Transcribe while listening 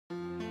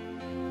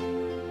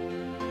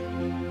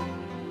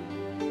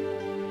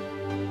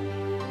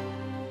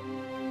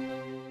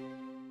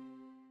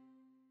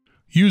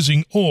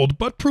Using old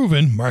but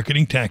proven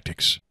marketing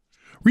tactics.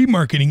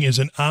 Remarketing is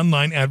an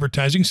online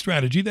advertising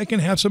strategy that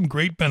can have some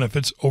great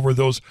benefits over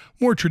those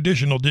more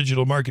traditional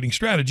digital marketing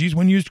strategies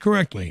when used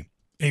correctly.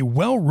 A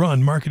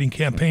well-run marketing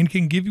campaign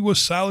can give you a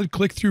solid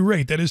click-through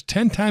rate that is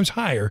 10 times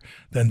higher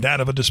than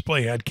that of a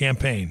display ad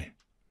campaign.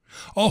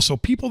 Also,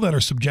 people that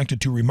are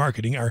subjected to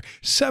remarketing are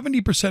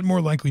 70%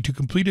 more likely to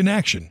complete an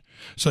action,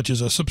 such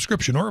as a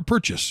subscription or a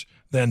purchase,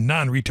 than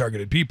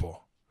non-retargeted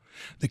people.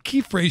 The key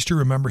phrase to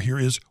remember here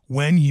is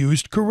when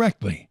used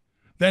correctly.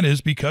 That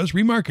is because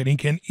remarketing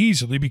can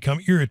easily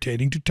become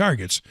irritating to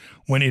targets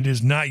when it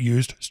is not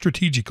used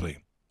strategically.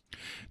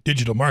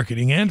 Digital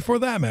marketing, and for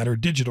that matter,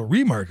 digital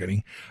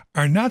remarketing,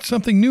 are not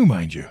something new,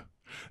 mind you.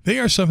 They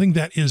are something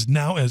that is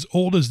now as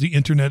old as the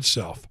internet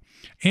itself.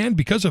 And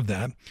because of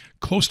that,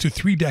 close to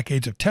 3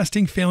 decades of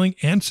testing, failing,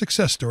 and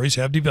success stories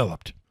have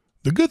developed.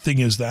 The good thing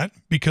is that,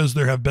 because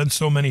there have been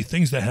so many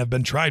things that have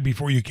been tried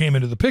before you came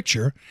into the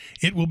picture,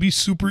 it will be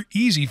super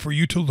easy for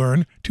you to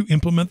learn to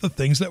implement the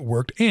things that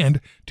worked and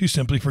to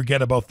simply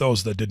forget about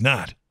those that did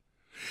not.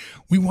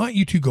 We want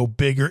you to go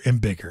bigger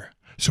and bigger,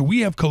 so we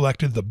have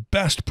collected the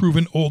best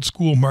proven old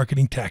school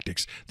marketing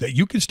tactics that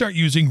you can start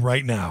using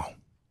right now.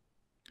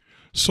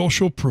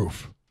 Social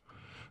proof.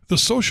 The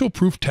social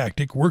proof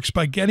tactic works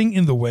by getting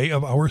in the way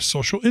of our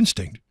social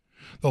instinct.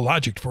 The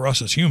logic for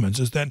us as humans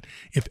is that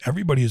if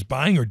everybody is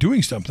buying or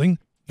doing something,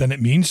 then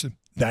it means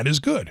that is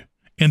good,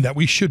 and that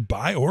we should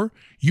buy or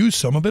use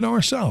some of it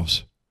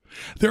ourselves.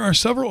 There are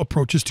several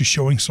approaches to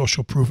showing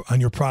social proof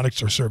on your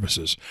products or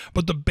services,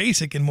 but the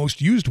basic and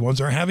most used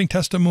ones are having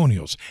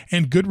testimonials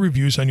and good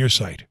reviews on your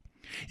site.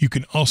 You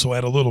can also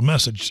add a little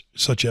message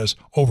such as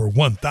over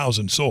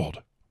 1,000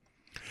 sold.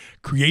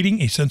 Creating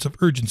a sense of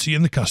urgency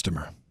in the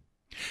customer.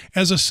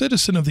 As a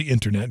citizen of the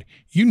internet,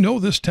 you know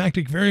this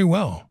tactic very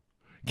well.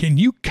 Can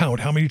you count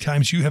how many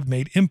times you have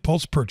made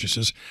impulse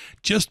purchases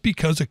just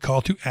because a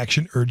call to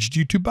action urged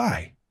you to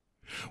buy?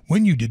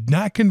 When you did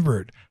not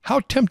convert,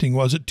 how tempting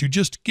was it to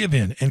just give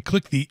in and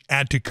click the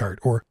Add to Cart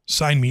or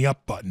Sign Me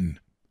Up button?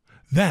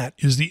 That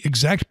is the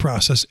exact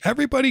process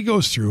everybody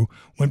goes through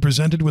when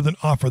presented with an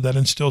offer that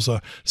instills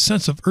a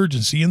sense of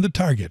urgency in the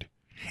target.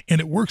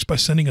 And it works by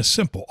sending a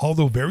simple,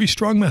 although very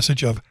strong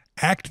message of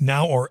act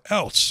now or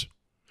else.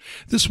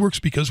 This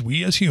works because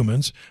we as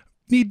humans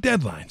need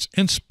deadlines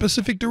and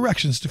specific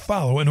directions to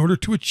follow in order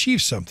to achieve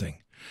something.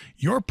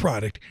 Your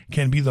product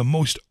can be the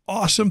most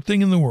awesome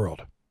thing in the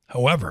world.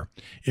 However,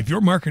 if your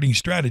marketing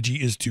strategy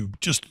is to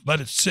just let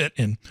it sit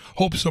and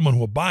hope someone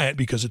will buy it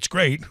because it's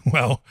great,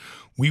 well,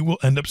 we will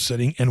end up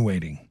sitting and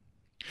waiting.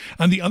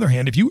 On the other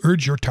hand, if you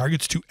urge your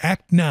targets to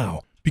act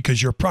now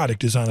because your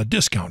product is on a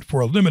discount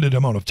for a limited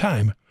amount of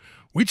time,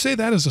 we'd say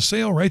that is a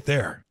sale right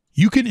there.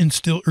 You can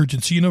instill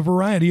urgency in a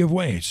variety of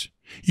ways.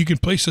 You can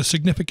place a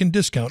significant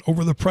discount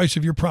over the price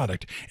of your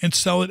product and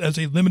sell it as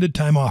a limited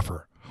time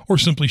offer, or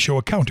simply show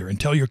a counter and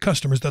tell your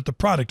customers that the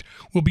product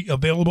will be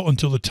available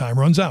until the time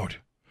runs out.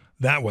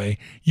 That way,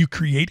 you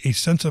create a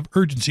sense of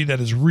urgency that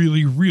is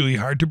really, really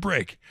hard to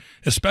break,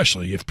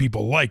 especially if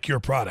people like your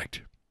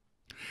product.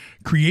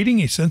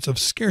 Creating a sense of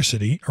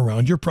scarcity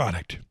around your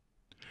product.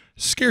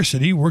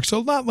 Scarcity works a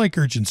lot like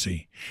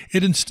urgency.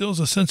 It instills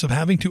a sense of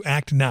having to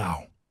act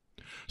now.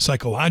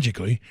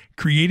 Psychologically,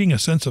 creating a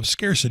sense of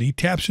scarcity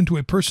taps into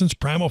a person's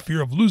primal fear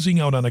of losing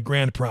out on a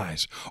grand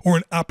prize or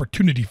an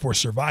opportunity for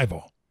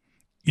survival.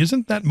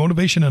 Isn't that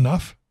motivation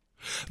enough?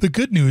 The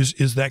good news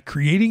is that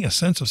creating a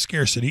sense of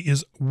scarcity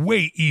is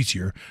way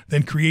easier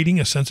than creating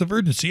a sense of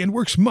urgency and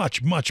works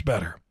much, much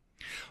better.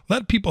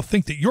 Let people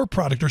think that your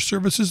product or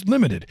service is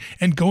limited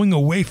and going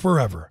away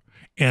forever,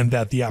 and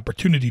that the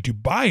opportunity to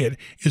buy it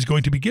is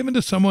going to be given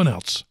to someone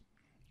else.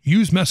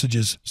 Use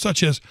messages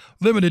such as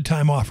limited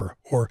time offer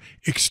or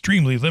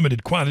extremely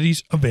limited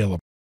quantities available.